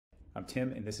I'm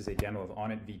Tim, and this is a demo of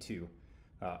Onit v2.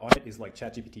 Onit is like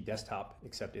ChatGPT Desktop,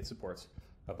 except it supports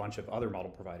a bunch of other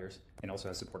model providers and also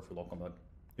has support for local mode.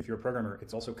 If you're a programmer,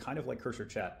 it's also kind of like Cursor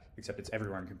Chat, except it's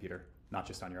everywhere on your computer, not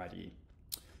just on your IDE.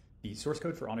 The source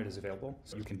code for Onit is available,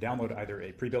 so you can download either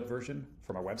a pre-built version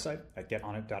from our website at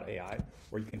getonit.ai,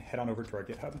 or you can head on over to our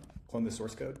GitHub, clone the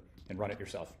source code, and run it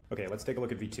yourself. Okay, let's take a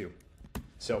look at v2.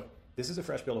 So this is a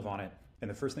fresh build of Onit, and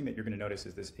the first thing that you're going to notice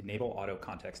is this enable auto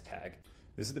context tag.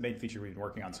 This is the main feature we've been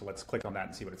working on, so let's click on that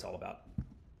and see what it's all about.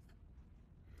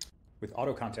 With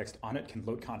auto context, Onit can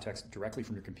load context directly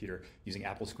from your computer using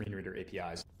Apple screen reader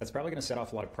APIs. That's probably going to set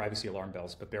off a lot of privacy alarm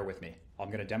bells, but bear with me. I'm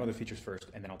going to demo the features first,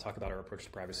 and then I'll talk about our approach to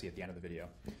privacy at the end of the video.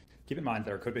 Keep in mind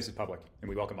that our codebase is public, and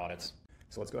we welcome audits.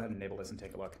 So let's go ahead and enable this and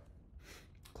take a look.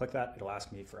 Click that, it'll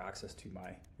ask me for access to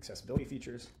my accessibility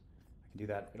features. I can do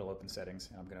that, it'll open settings,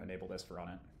 and I'm going to enable this for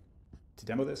Onit. To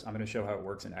demo this, I'm going to show how it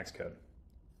works in Xcode.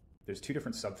 There's two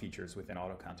different sub-features within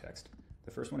auto context. The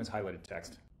first one is highlighted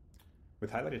text.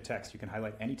 With highlighted text, you can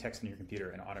highlight any text in your computer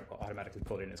and Onit will automatically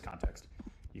pull it in as context.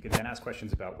 You can then ask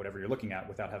questions about whatever you're looking at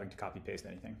without having to copy-paste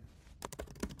anything.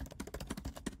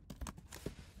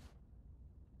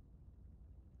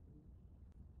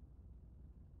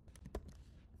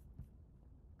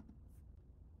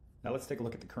 Now let's take a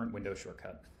look at the current window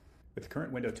shortcut. With the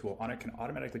current window tool, Onit can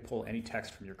automatically pull any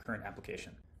text from your current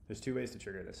application. There's two ways to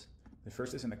trigger this. The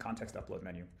first is in the context upload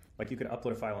menu. Like you could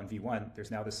upload a file in v1, there's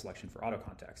now this selection for auto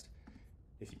context.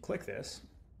 If you click this,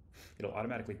 it'll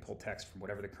automatically pull text from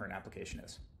whatever the current application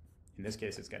is. In this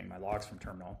case, it's getting my logs from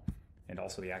terminal and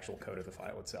also the actual code of the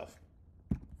file itself.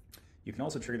 You can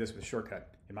also trigger this with a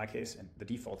shortcut. In my case, and the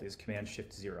default is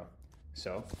Cmd+Shift+Zero.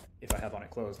 So if I have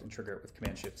Onit closed and trigger it with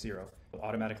Cmd+Shift+Zero, it'll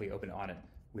automatically open Onit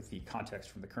with the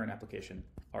context from the current application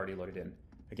already loaded in.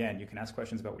 Again, you can ask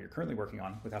questions about what you're currently working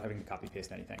on without having to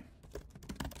copy-paste anything.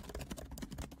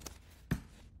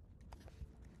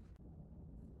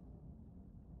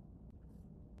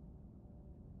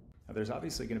 Now, there's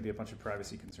obviously going to be a bunch of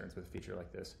privacy concerns with a feature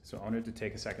like this, so I wanted to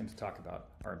take a second to talk about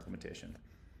our implementation.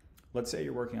 Let's say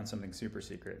you're working on something super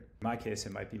secret. In my case,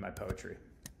 it might be my poetry.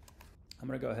 I'm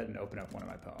going to go ahead and open up one of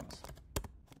my poems.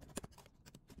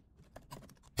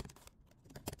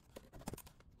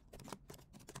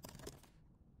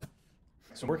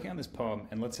 So I'm working on this poem,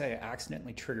 and let's say I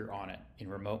accidentally trigger Onit in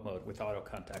remote mode with auto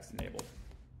context enabled.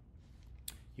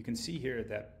 You can see here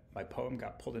that my poem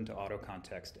got pulled into auto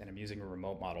context, and I'm using a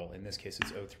remote model. In this case,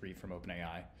 it's O3 from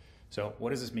OpenAI. So what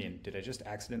does this mean? Did I just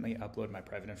accidentally upload my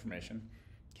private information?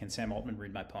 Can Sam Altman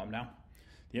read my poem now?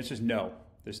 The answer is no.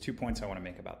 There's 2 points I want to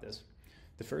make about this.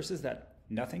 The first is that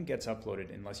nothing gets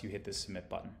uploaded unless you hit this submit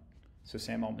button. So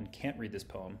Sam Altman can't read this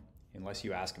poem unless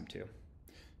you ask him to.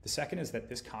 The second is that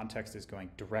this context is going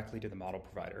directly to the model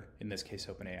provider, in this case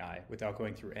OpenAI, without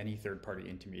going through any third-party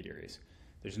intermediaries.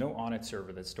 There's no Onit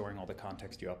server that's storing all the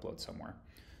context you upload somewhere.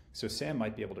 So Sam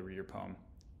might be able to read your poem,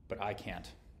 but I can't.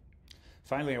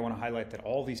 Finally, I want to highlight that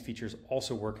all these features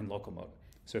also work in local mode.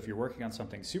 So if you're working on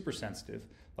something super sensitive,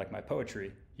 like my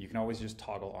poetry, you can always just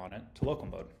toggle Onit to local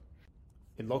mode.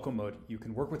 In local mode, you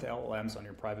can work with LLMs on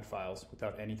your private files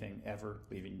without anything ever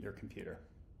leaving your computer.